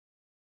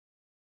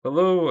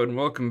Hello and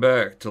welcome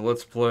back to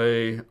Let's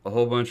Play a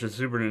whole bunch of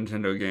Super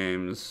Nintendo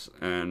games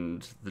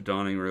and the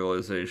dawning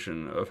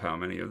realization of how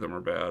many of them are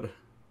bad.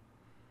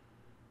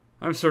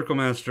 I'm Circle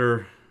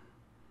Master.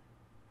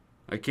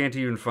 I can't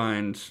even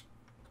find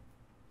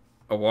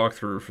a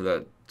walkthrough for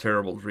that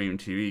terrible Dream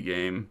TV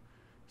game,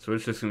 so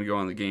it's just going to go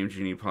on the Game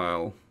Genie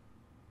pile,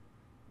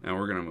 and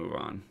we're going to move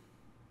on.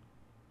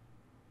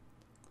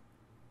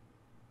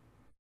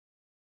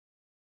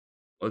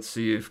 Let's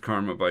see if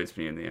karma bites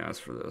me in the ass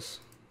for this.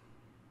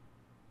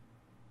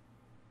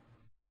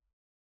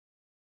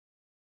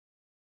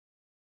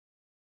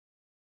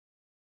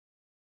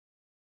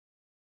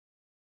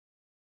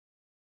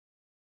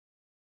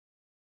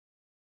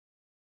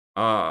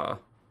 Ah,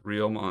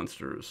 Real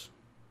Monsters.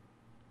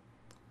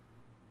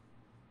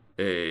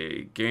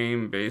 A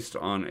game based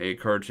on a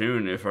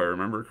cartoon, if I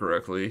remember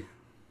correctly.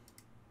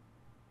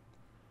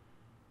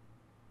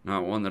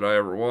 Not one that I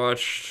ever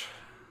watched.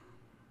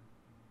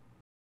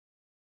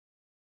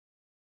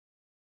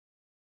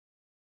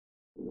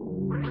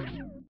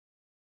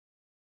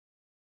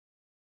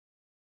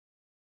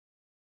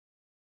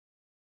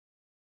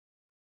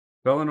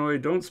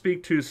 Bellanoid, don't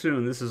speak too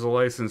soon. This is a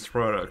licensed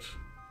product.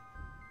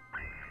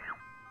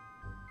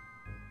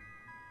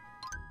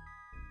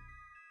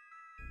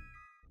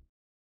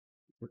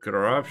 Look at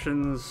our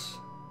options.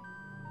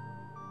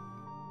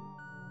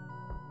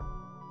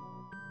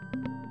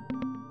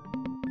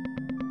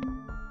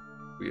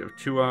 We have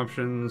two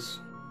options.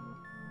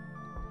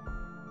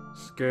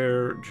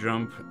 Scare,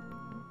 jump,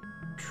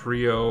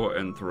 trio,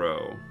 and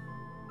throw.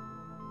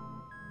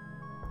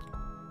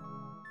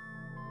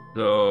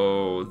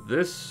 So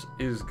this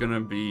is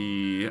gonna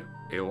be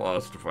a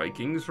Lost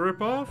Vikings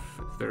ripoff,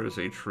 if there is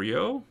a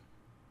trio.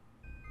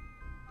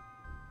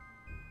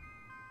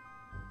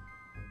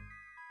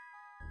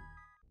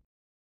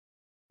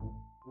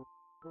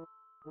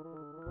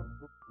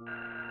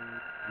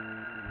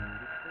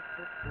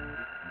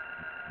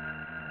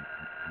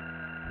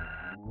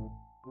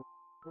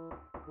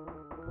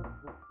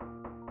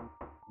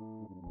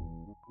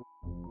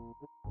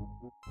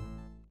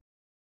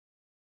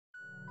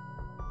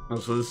 Oh,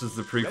 so this is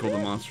the prequel to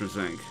Monsters,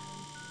 Inc.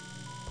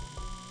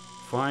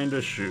 Find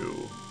a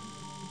shoe.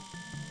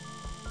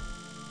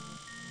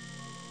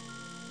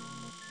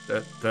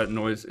 That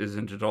noise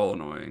isn't at all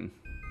annoying.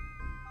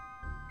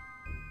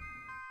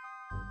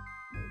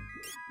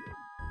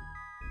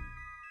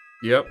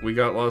 Yep, we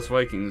got Lost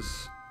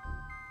Vikings.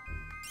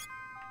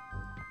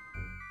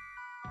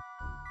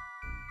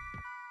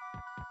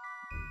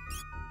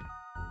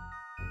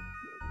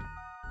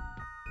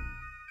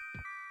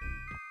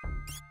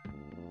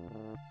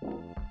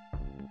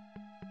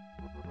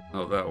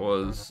 Oh, that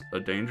was a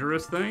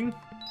dangerous thing?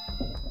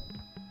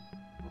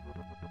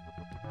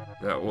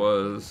 That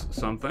was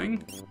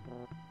something?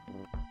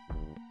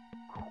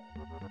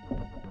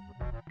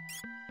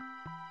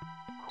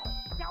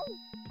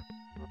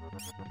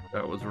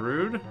 That was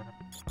rude?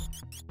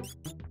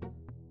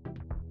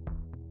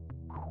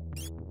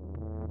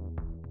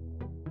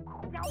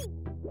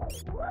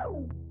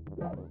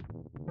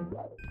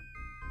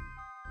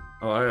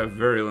 Oh, I have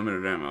very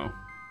limited ammo.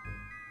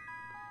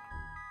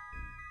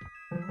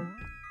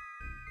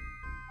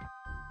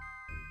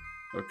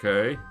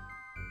 Okay.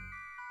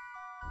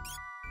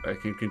 I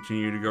can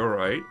continue to go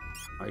right.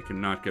 I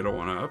cannot get a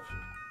 1-up.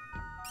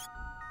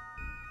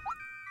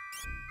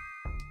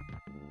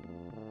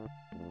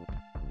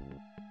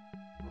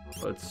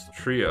 Let's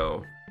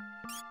trio.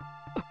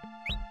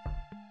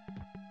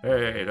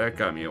 Hey, that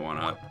got me a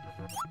 1-up.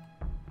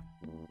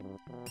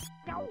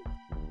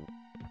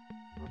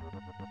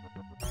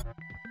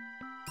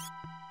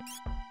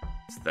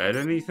 Is that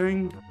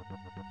anything?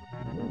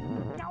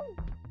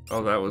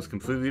 Oh, that was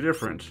completely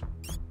different.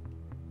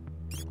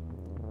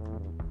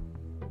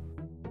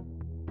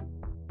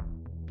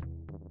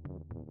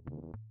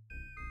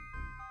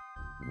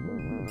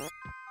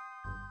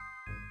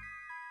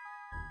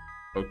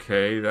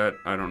 Okay, that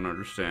I don't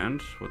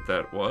understand what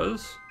that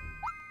was.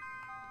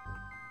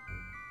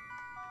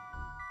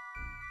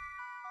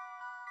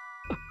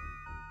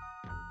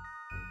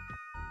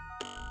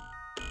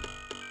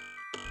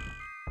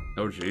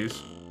 Oh,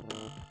 jeez.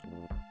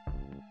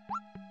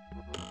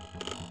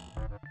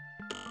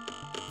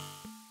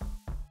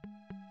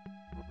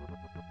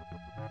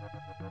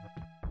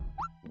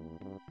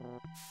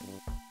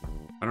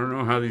 I don't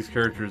know how these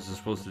characters are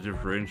supposed to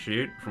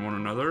differentiate from one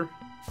another.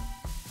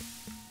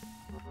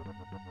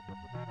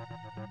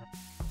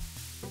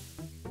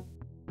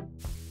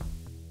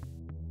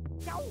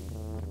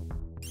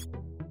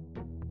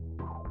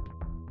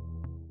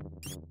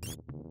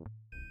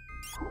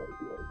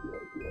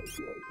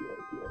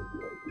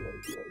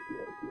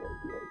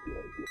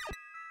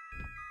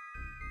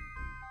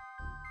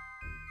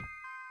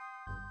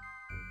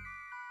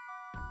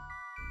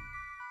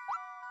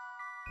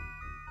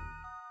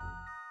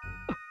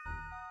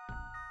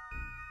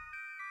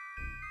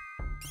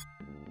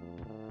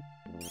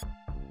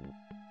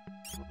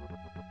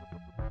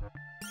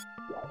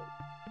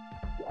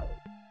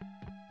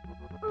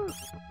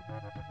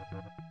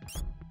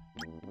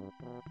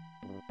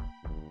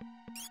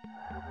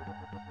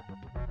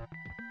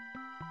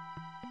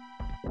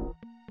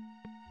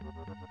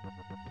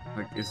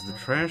 Like, is the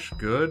trash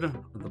good?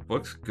 Are the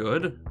books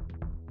good?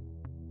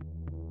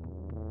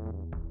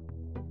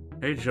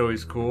 Hey,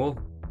 Joey's cool.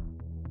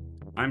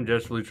 I'm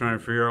desperately trying to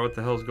figure out what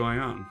the hell's going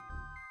on.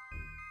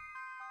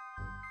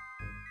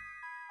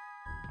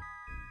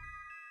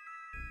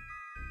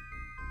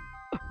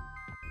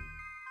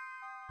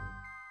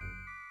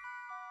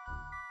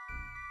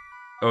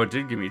 Oh, it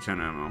did give me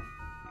 10 ammo.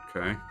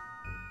 Okay.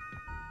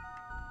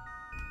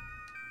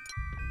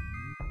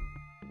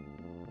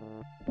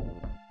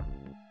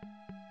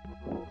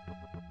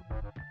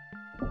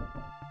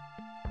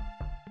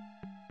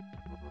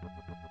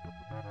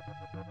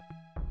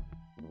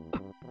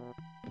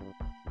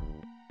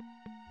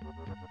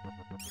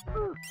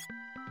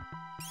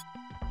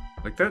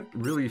 Like, that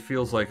really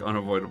feels like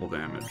unavoidable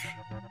damage.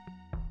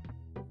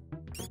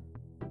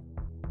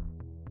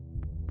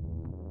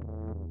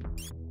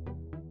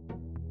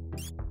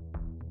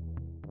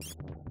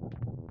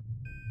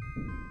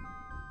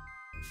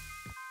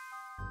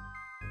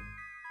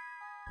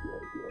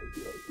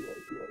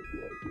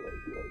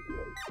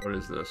 What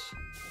is this?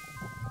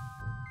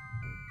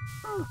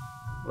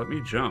 Let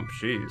me jump,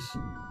 jeez.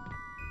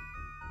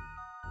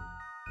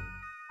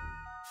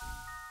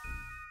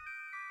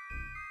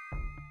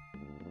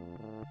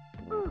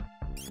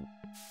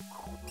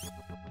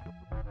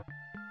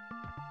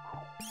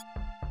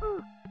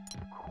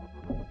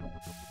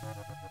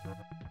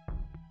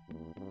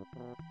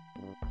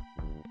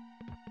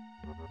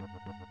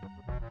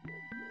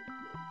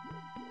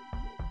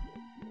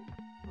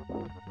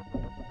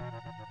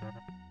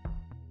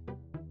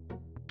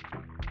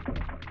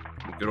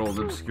 Good old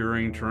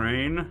obscuring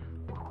terrain.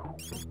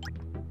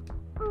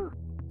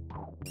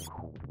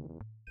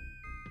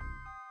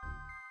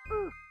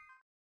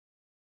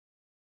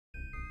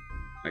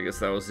 I guess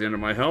that was the end of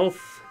my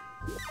health.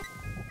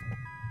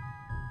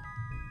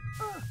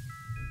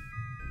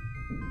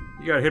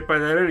 You got hit by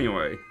that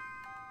anyway.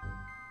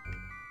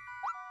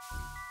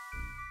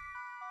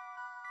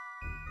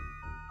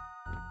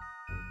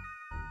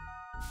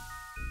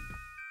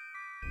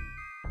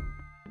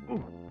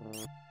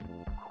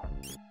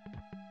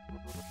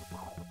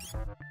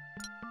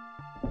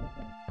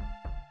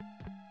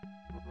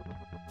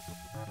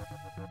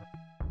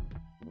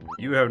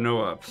 You have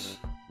no ups.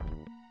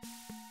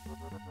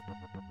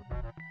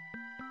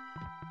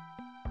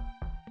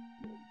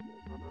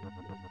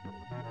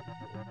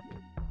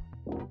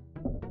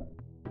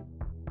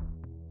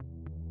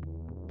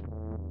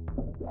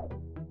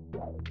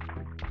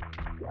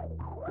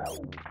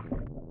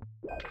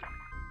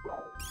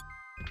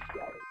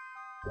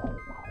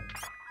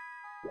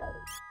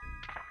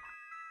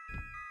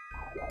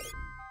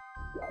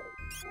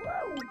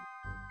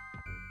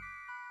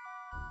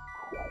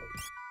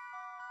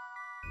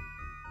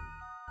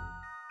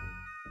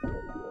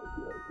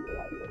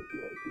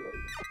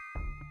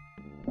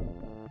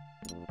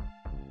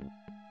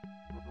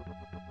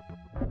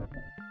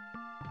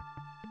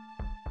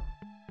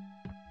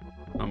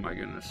 Oh my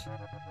goodness.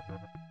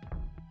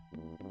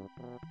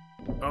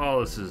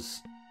 Oh, this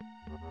is...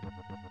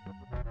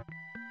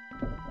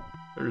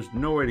 There's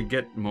no way to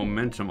get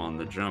momentum on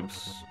the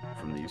jumps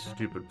from these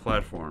stupid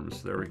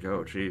platforms. There we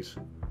go, jeez.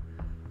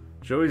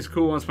 Joey's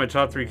cool wants my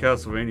top 3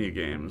 Castlevania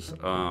games.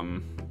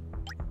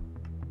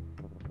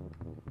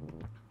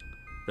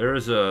 There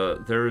is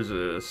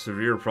a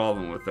severe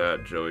problem with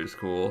that, Joey's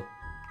cool.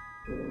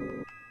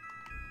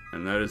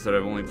 And that is that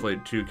I've only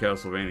played 2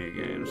 Castlevania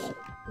games.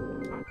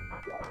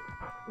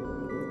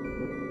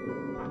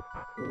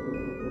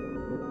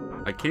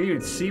 I can't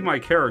even see my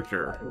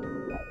character.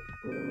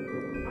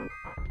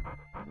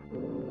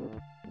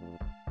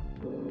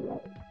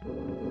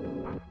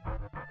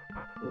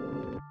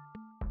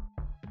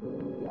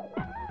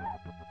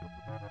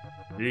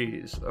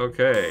 Jeez,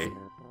 okay.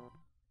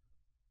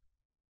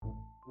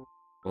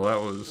 Well, that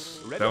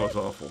was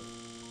awful.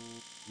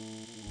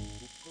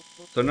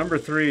 So number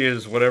 3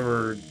 is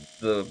whatever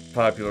the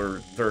popular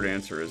third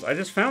answer is. I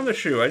just found the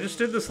shoe. I just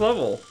did this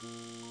level.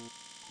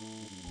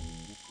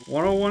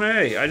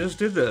 101A. I just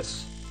did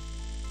this.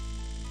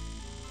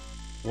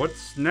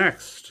 What's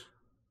next?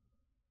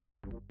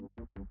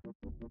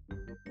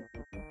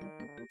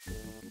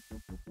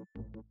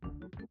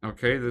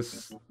 Okay,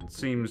 this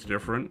seems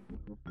different.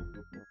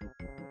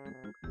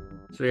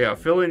 So yeah,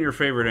 fill in your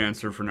favorite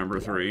answer for number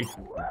 3.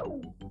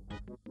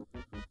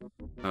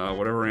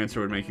 Whatever answer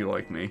would make you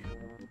like me.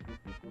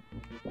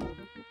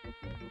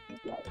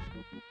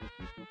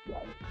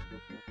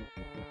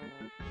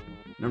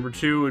 Number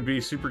 2 would be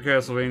Super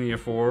Castlevania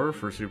 4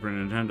 for Super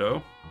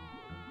Nintendo.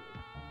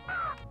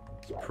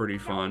 It's pretty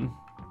fun.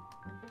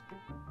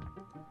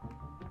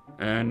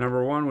 And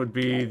number 1 would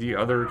be the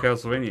other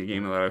Castlevania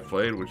game that I've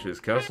played, which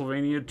is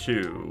Castlevania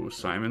 2,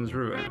 Simon's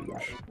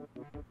Revenge.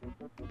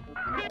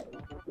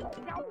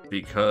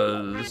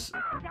 Because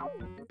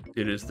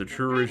it is the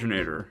true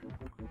originator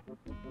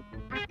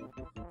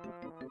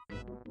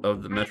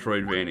of the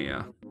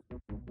Metroidvania.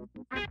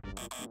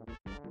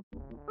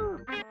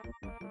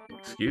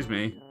 Excuse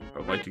me, I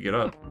would like to get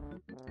up.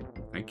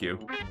 Thank you.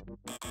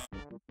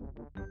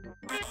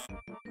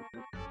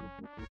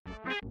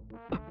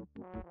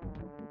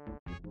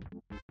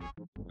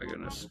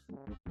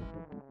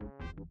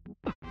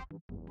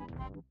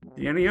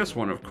 The NES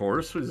one, of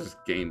course, was this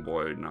Game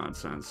Boy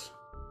nonsense.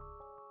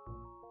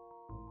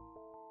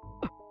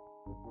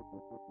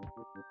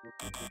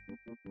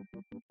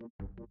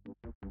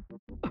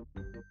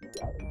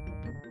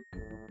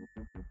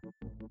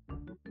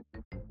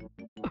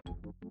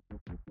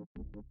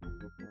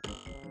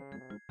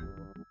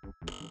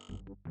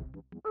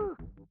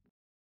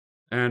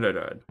 And I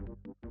died.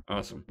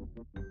 Awesome.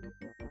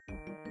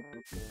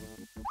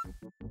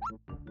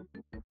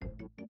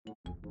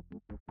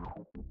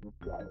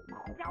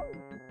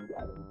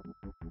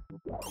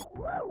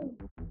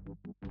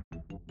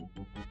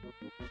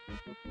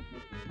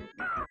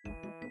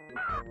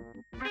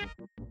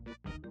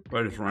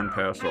 I just run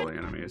past all the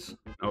enemies.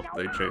 Oh,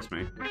 they chase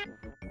me.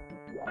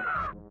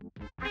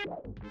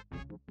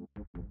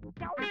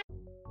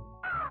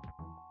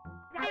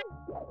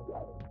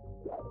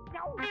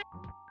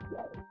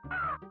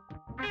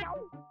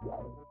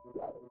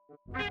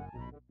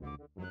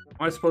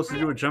 Am I supposed to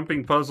do a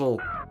jumping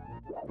puzzle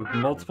with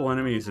multiple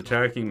enemies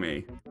attacking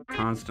me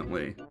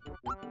constantly?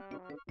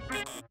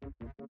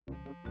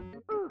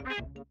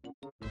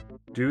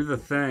 Do the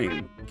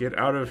thing. Get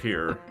out of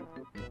here.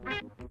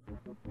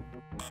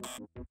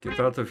 Get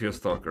out of here,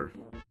 stalker.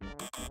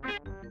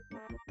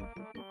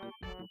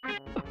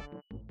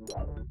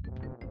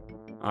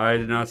 I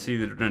did not see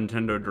the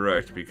Nintendo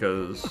Direct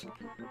because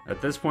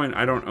at this point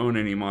I don't own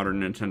any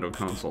modern Nintendo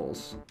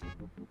consoles.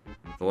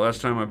 The last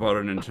time I bought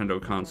a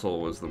Nintendo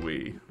console was the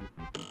Wii.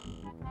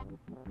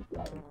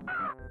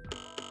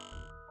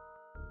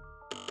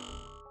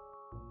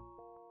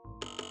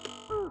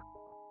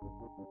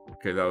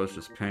 Okay, that was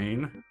just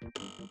pain.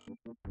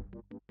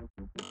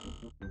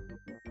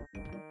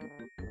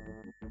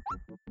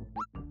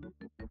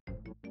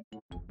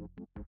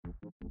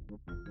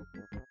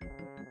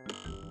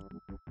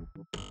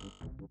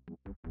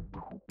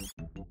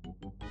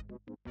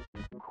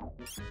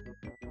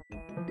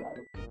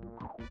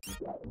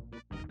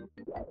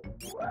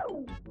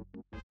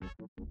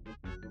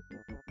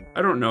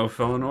 I don't know,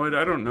 Felinoid.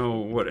 I don't know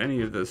what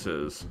any of this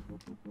is.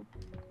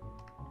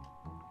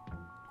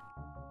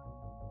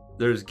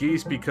 There's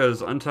geese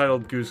because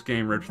Untitled Goose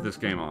Game ripped this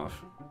game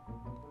off.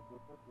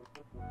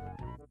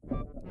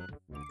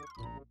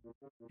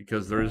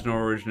 Because there is no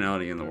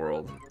originality in the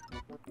world.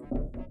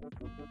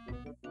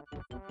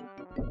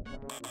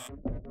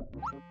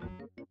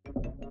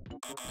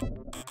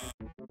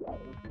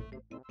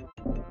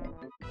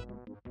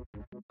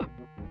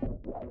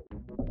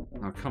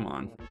 Oh, come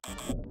on.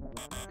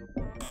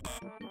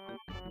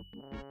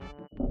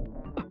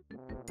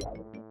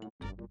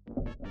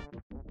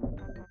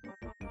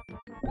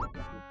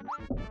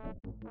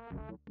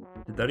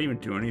 Did that even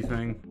do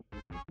anything?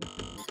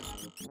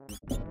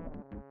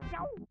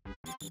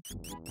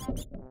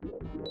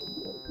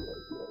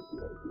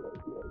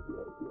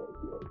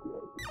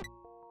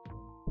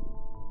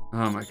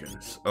 Oh my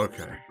goodness.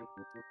 Okay.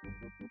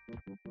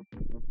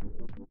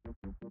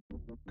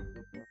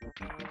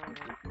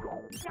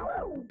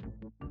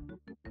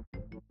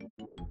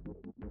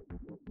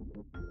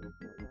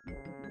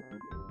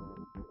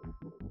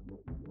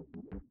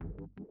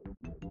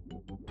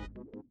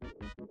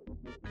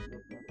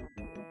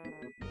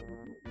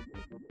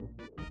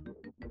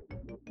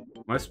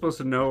 Am I supposed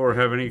to know or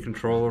have any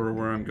control over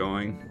where I'm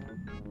going?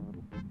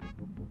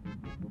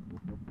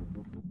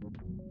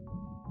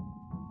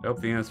 I hope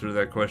the answer to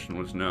that question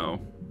was no.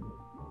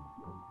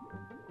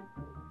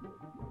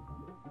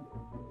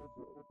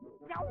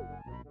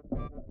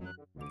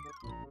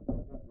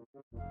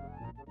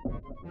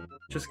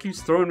 Just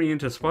keeps throwing me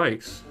into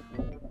spikes.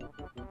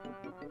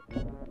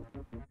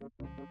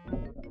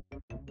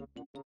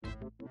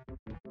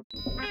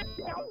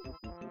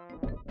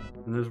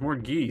 And there's more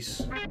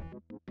geese.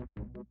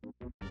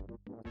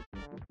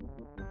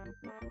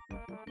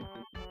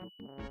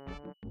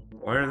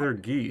 Why are there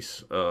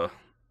geese?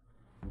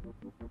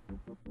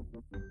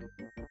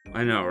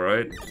 I know,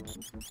 right?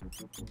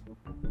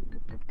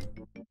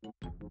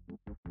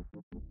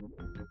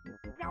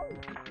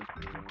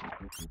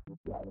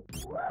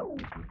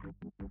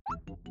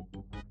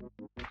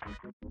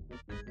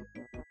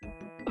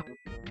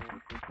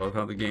 Love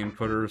how the game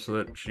put her so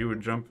that she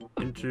would jump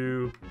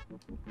into...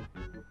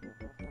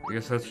 I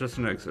guess that's just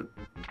an exit.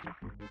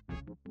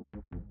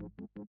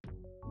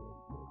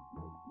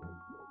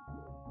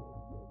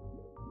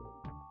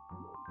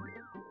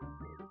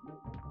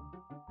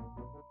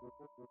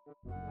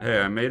 Hey,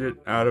 I made it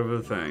out of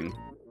a thing.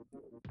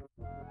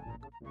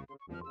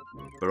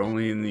 But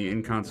only in the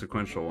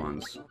inconsequential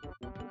ones.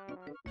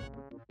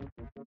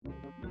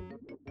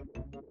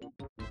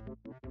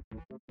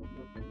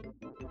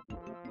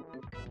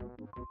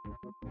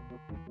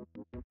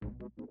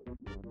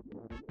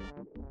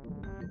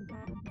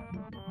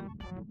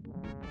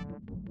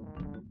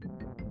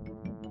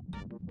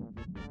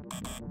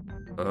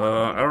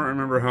 I don't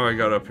remember how I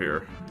got up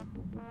here.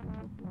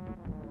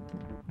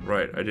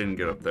 Right, I didn't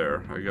get up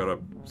there. I got up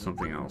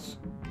something else.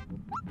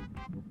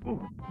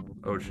 Ooh.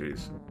 Oh,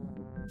 jeez.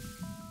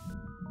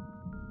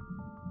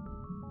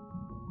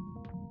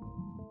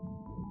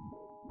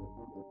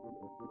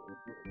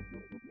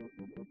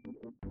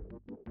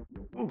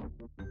 Ooh.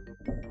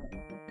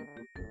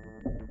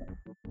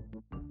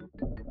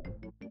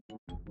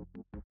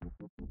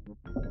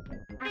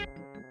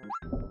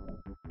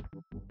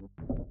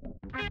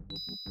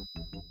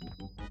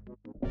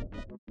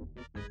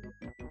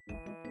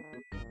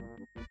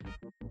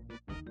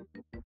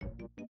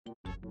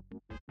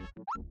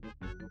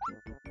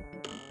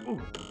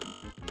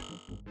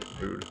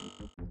 Food.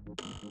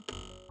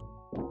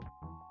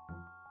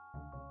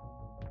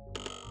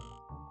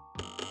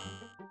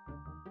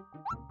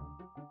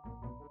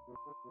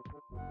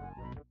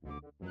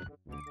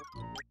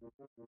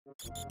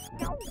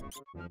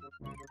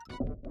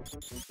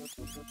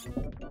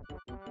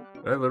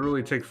 Did I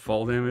literally take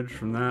fall damage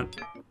from that?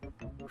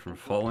 From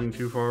falling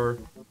too far?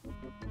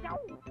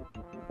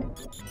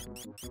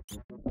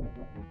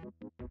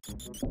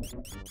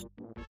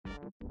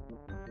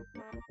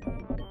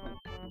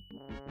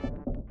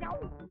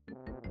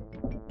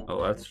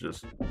 Oh, that's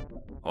just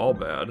all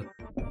bad.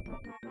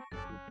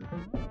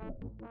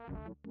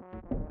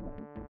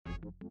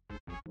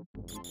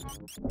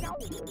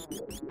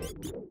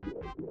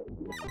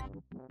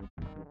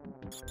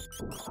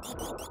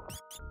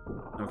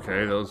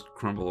 Okay, those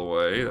crumble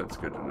away. That's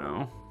good to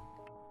know.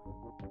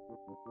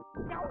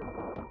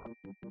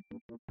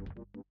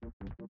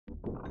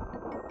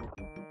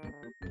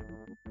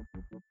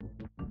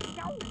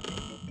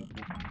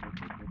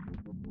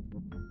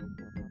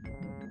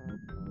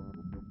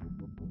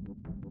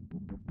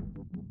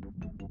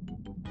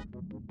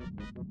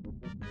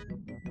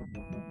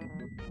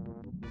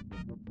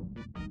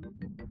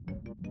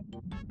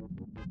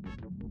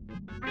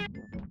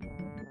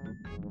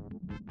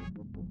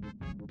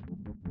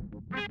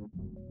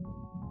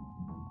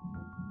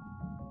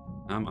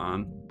 I'm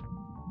on.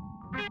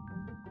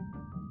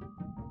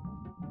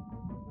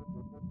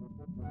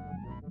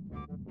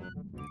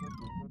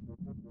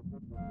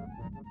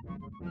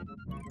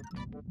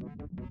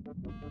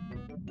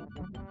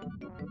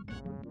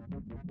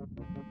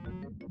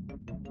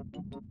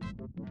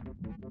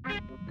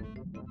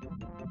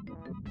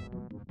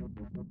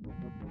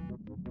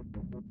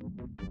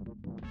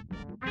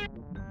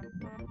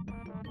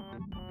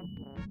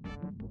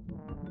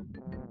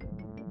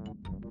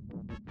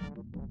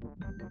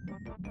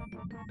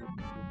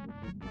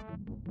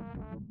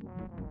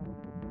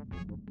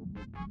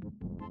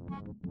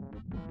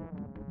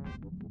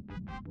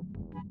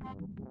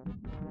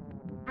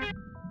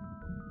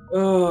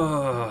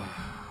 Oh,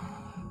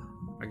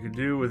 I could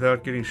do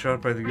without getting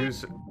shot by the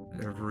goose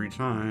every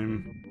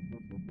time.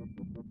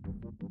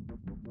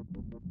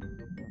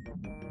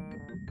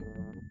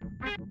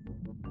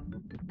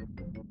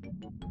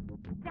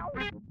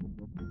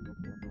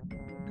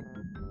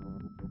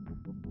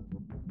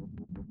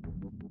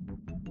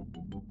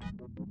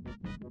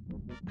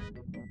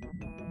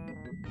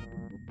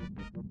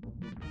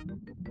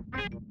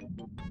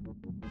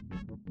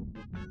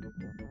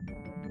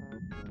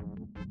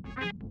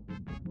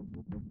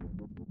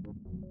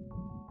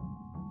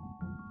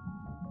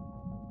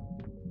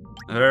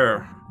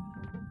 There.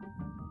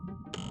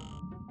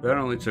 That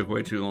only took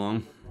way too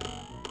long.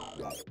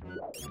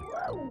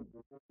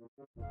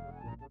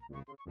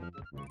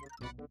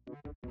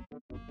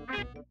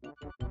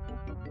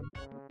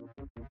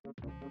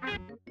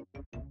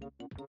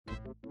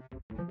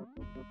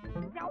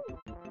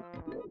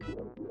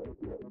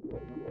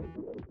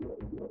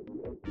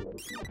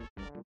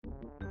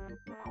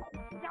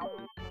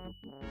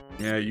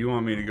 Yeah, you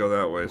want me to go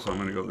that way, so I'm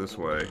gonna go this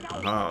way.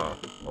 Aha,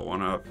 a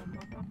one up.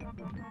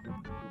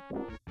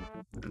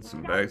 And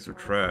some bags of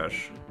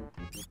trash.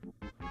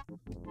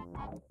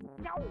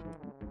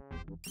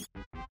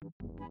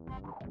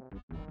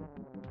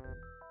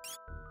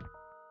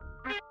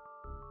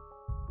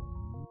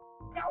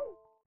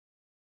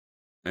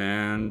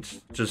 And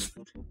just...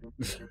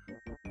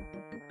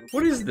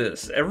 What is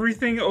this?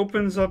 Everything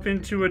opens up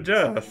into a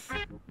death.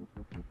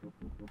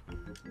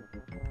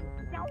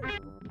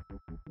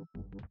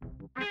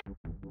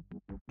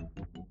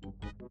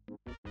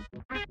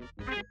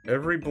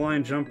 Every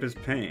blind jump is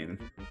pain.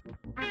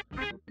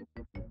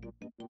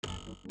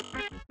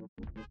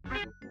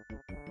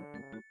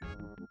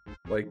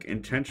 Like,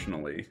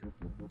 intentionally.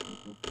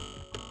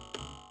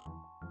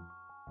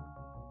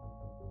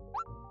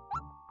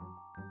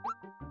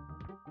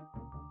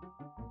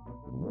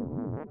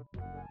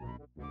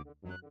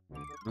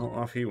 Well,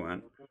 off he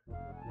went.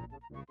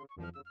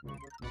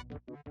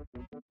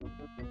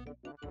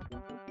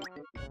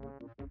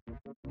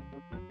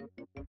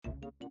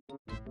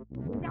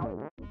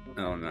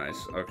 Oh,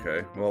 nice.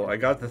 Okay. Well, I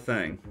got the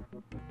thing.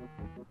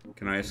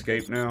 Can I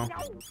escape now?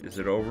 Is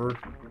it over?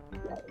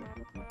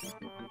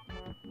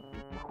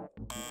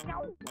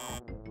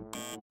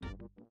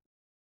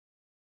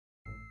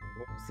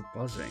 What was the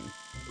buzzing?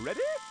 Ready?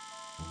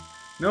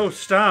 No,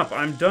 stop!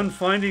 I'm done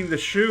finding the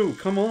shoe!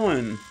 Come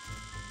on!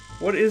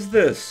 What is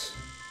this?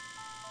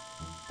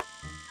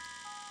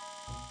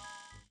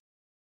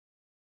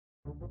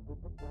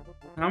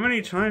 How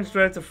many times do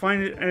I have to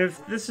find it? And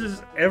if this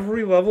is...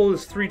 every level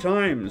is 3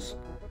 times.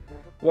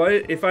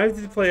 Why... if I have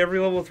to play every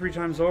level 3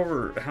 times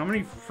over, how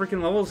many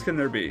freaking levels can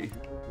there be?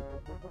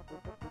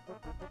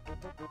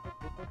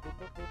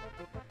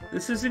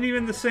 This isn't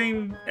even the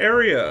same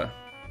area.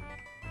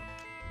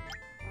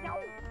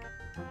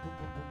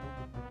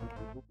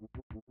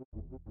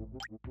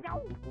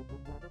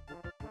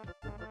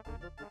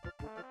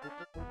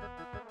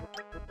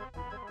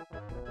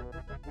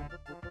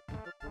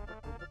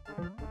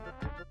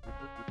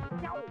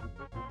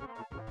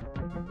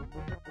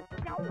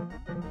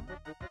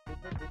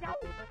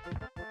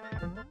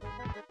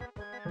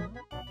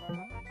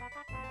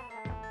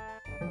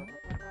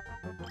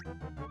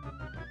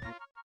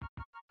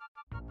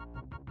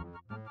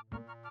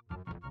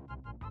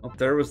 Oh,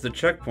 there was the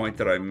checkpoint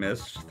that I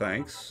missed.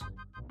 Thanks.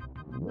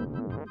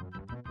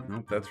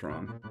 Nope, that's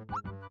wrong.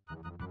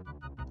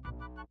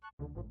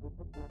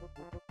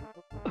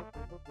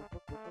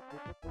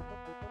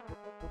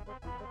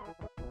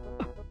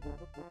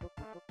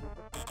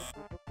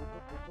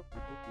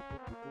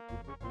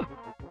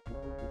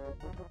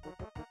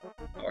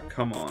 Oh,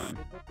 come on.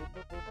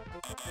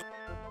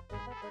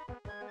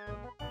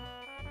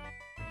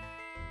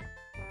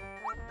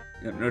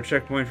 Yep, no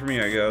checkpoint for me,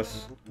 I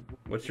guess.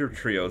 What's your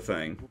trio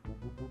thing?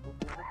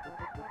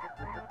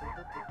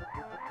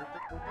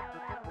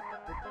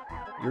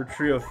 Your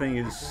trio thing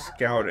is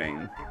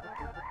scouting.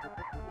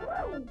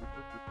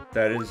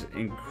 That is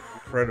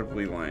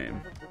incredibly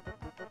lame.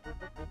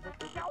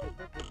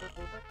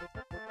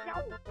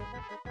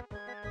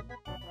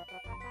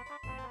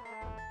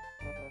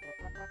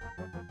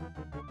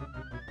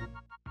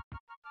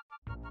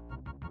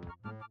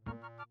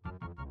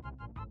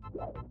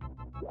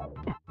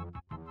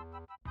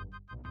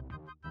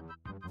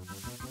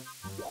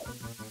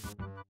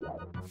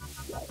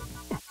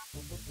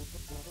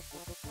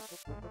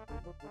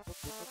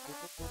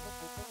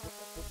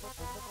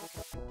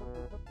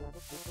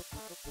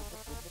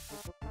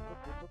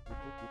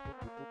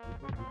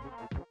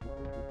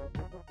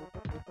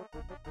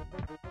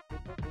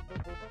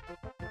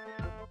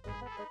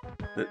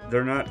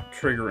 They're not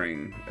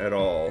triggering at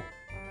all.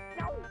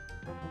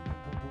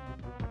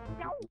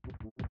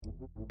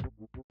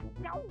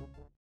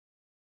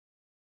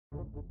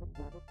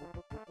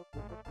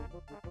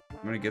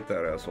 I'm gonna get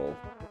that asshole.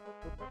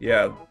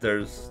 Yeah,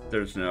 there's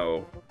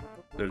no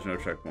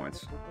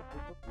checkpoints.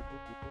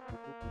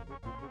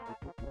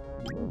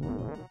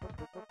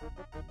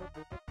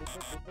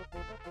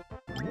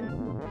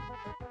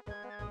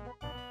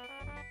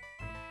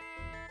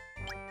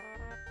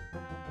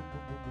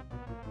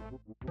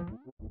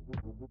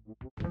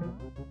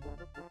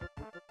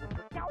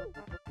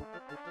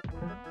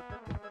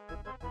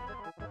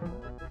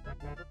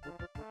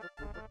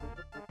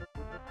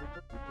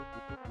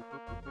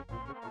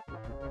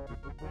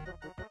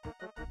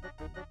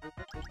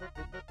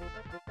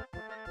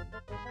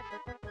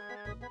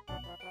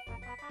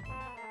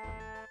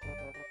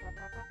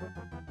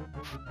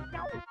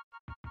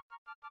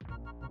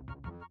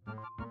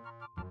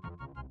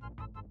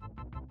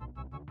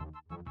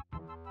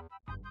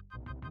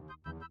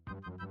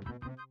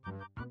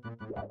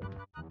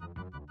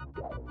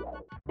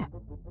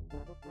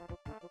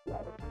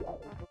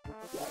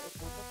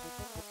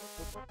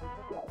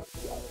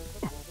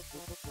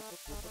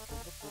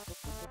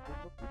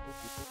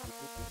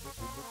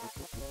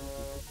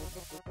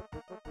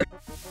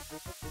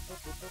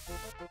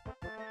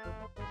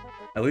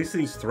 At least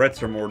these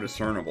threats are more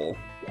discernible.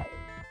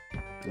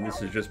 And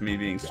this is just me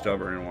being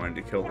stubborn and wanting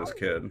to kill this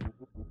kid.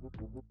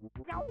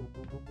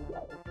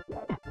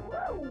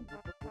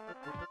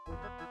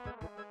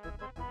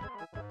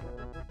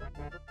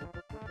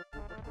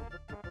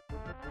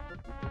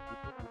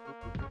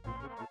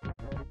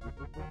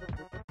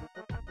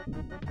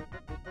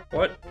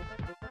 What?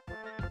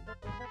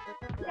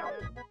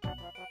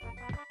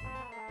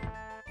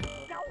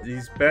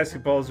 These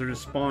basketballs are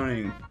just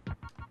spawning.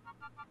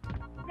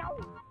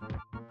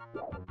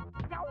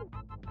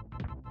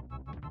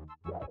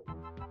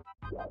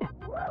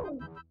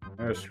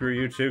 Oh, screw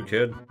you too,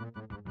 kid.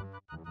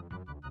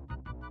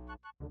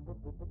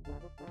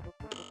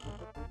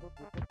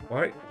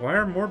 Why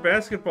are more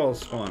basketballs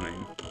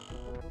spawning?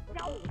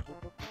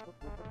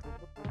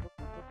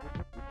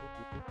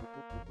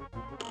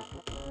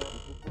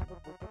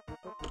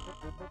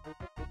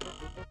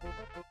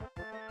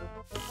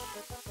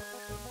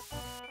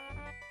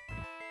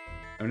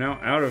 I'm now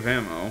out of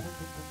ammo.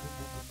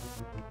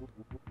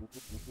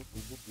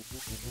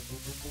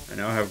 I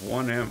now have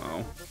 1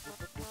 ammo.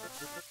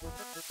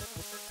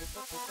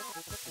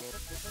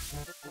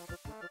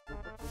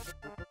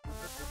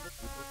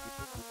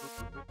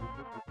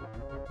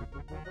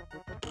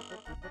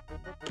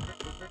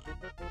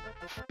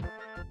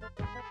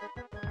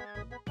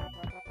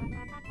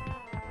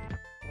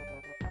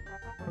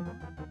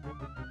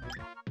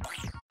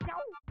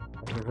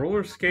 The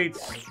roller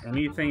skates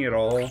anything at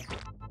all?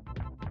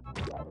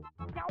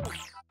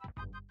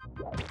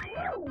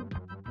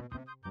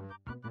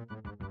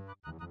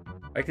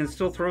 I can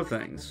still throw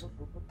things.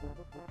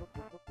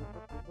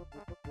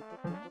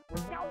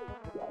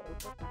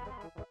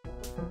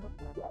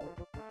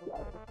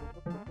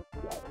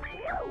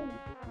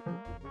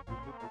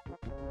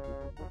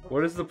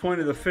 What is the point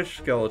of the fish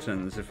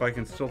skeletons if I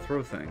can still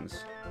throw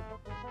things?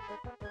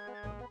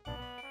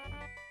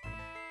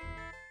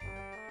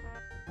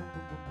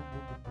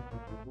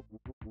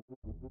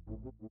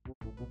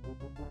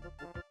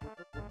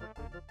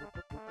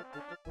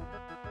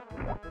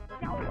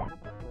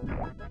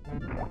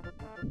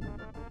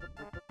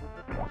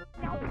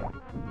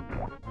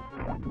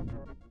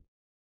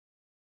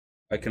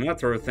 I cannot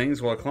throw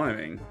things while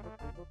climbing.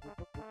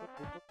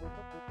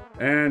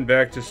 And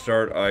back to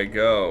start I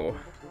go.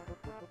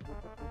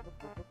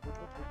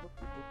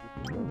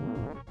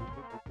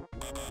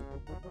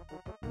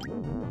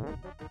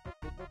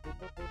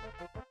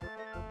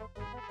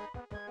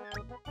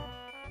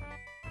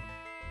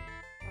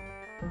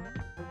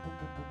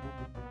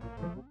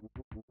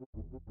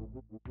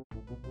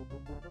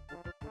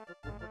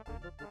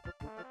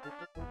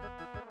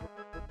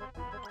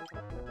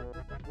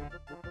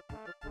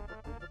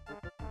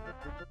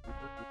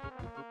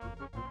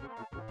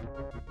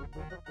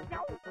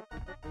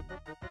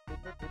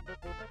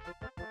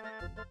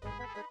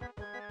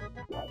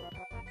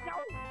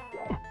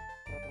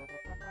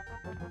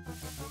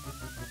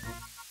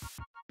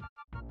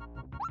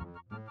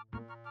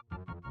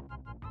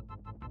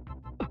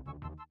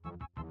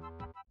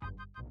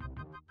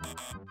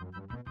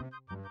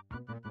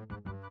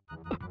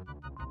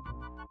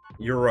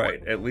 You're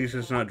right. At least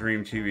it's not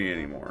Dream TV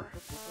anymore.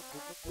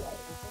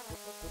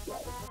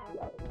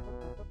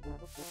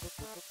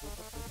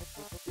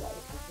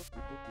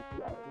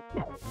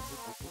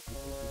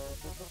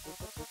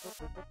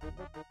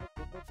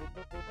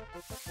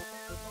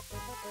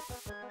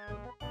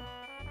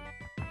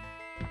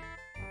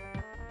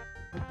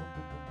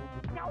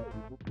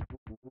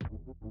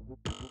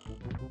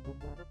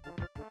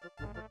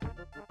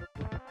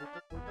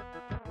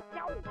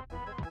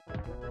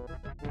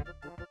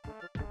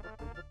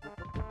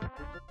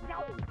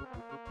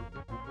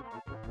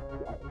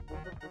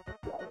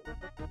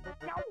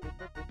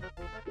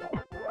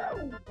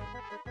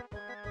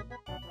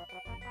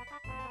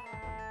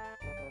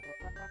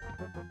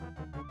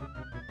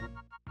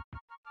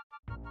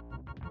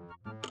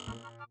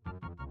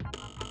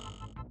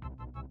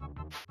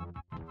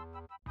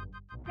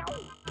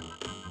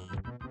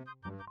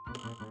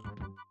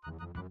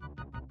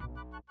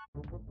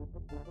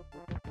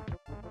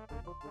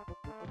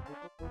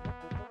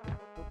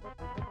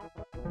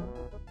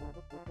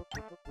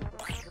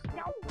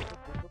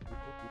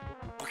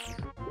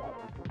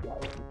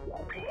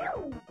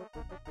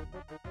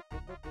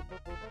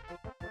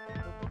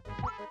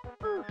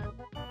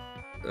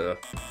 Ugh.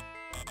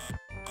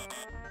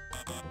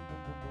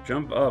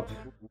 Jump up.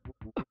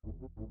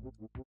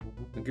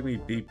 Give me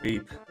beep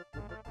beep.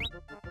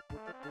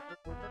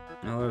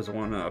 Oh, there's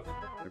one up.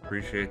 I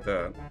appreciate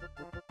that.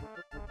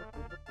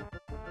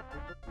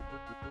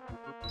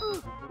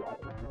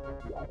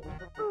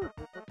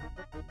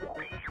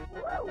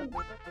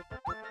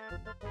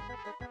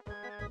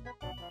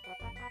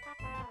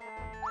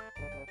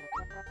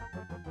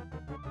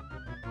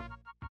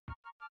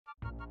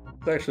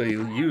 Let's actually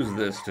use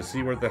this to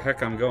see where the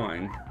heck I'm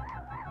going.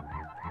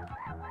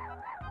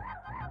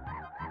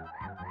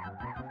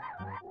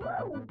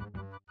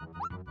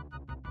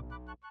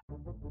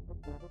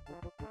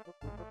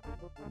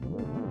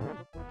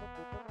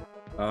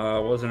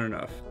 Wasn't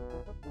enough.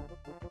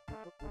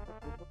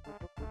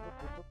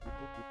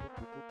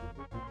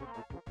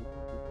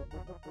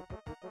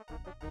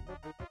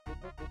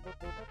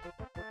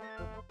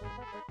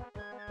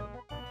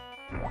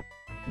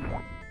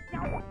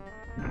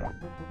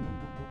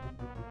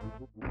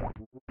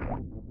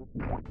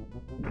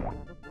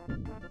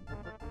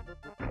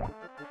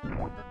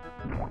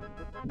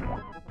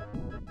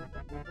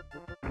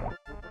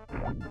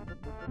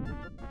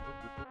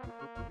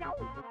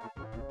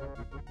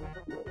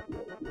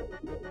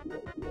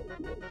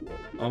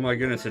 Oh my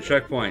goodness, a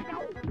checkpoint.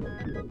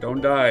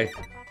 Don't die.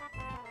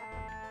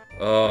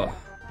 Ugh.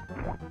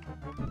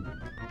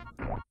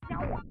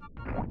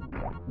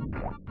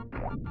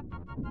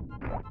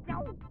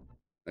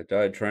 I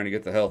died trying to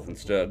get the health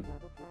instead.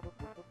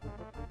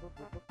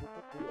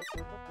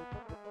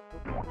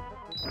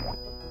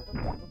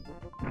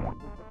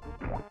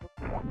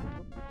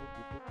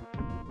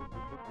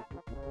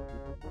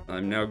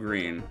 I'm now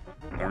green.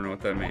 I don't know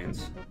what that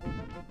means.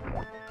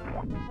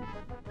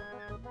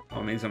 Oh,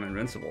 it means I'm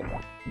invincible.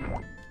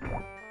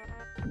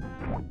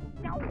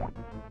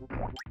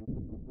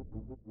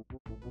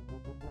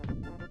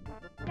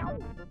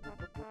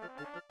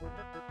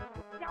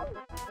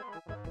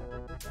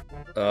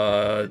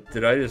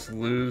 Did I just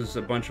lose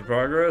a bunch of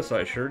progress?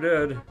 I sure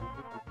did.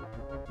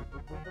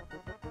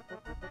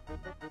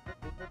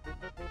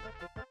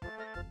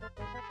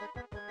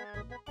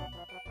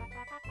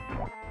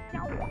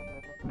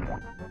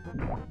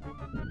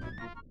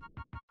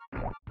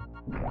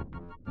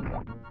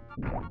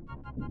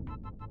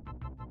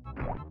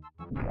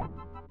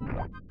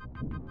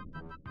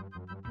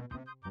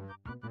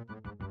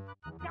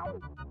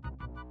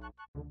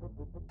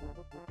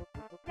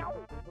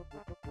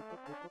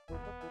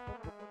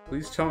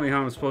 Please tell me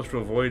how I'm supposed to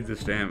avoid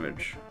this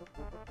damage.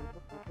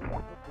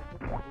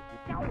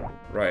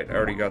 Right, I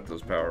already got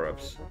those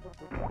power-ups.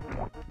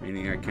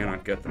 Meaning I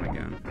cannot get them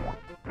again.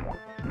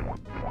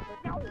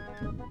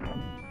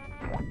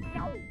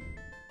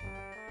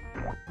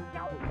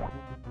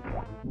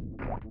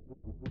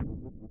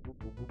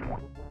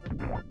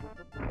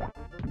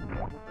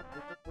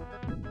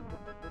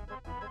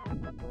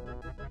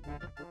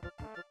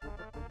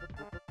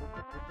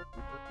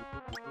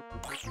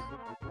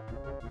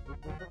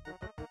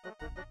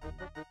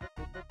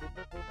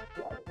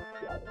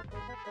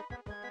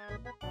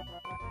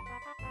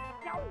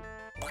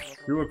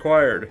 Crew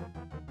acquired.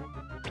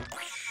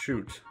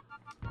 Shoot.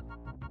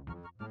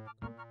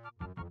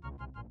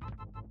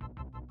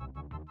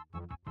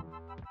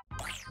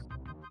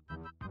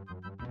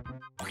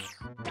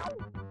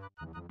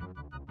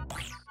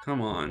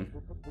 Come on.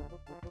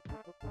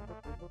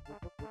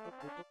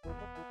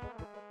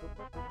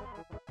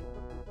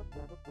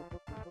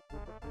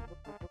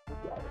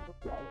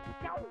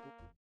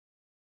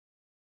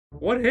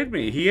 What hit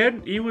me?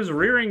 He was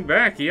rearing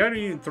back. He hadn't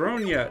even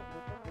thrown yet.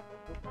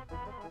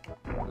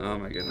 Oh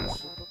my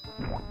goodness.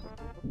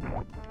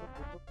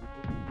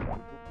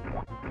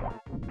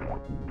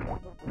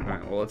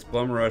 Alright, well let's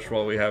bum rush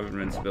while we have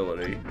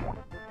invincibility.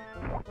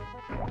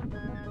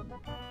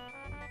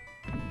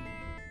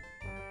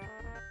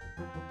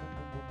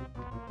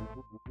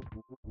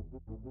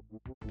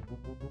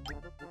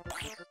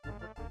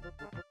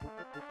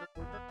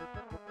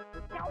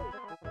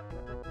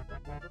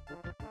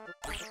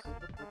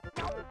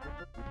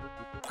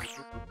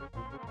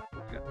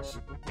 Yes.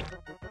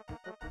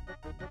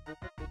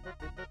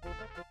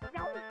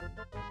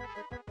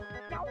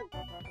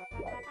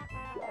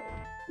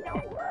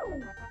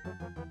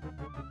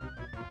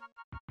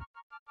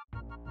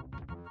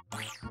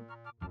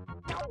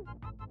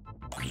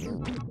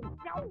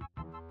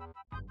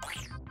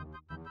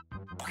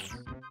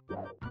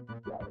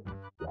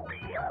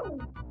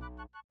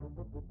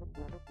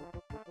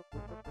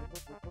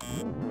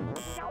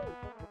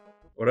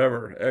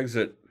 Whatever,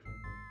 exit.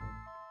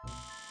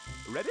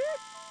 Ready?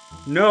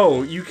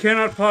 No, you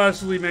cannot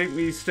possibly make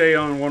me stay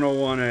on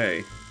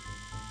 101A.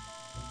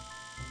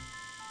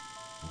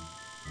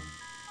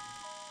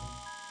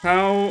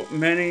 How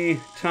many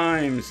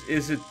times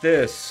is it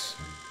this?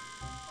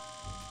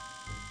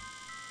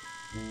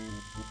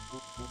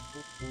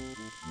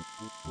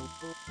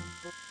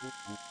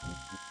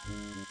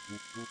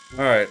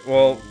 Alright,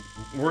 well,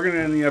 we're gonna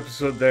end the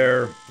episode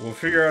there. We'll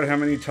figure out how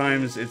many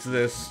times it's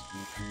this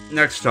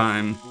next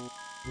time.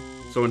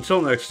 So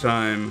until next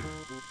time,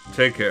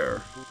 take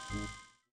care.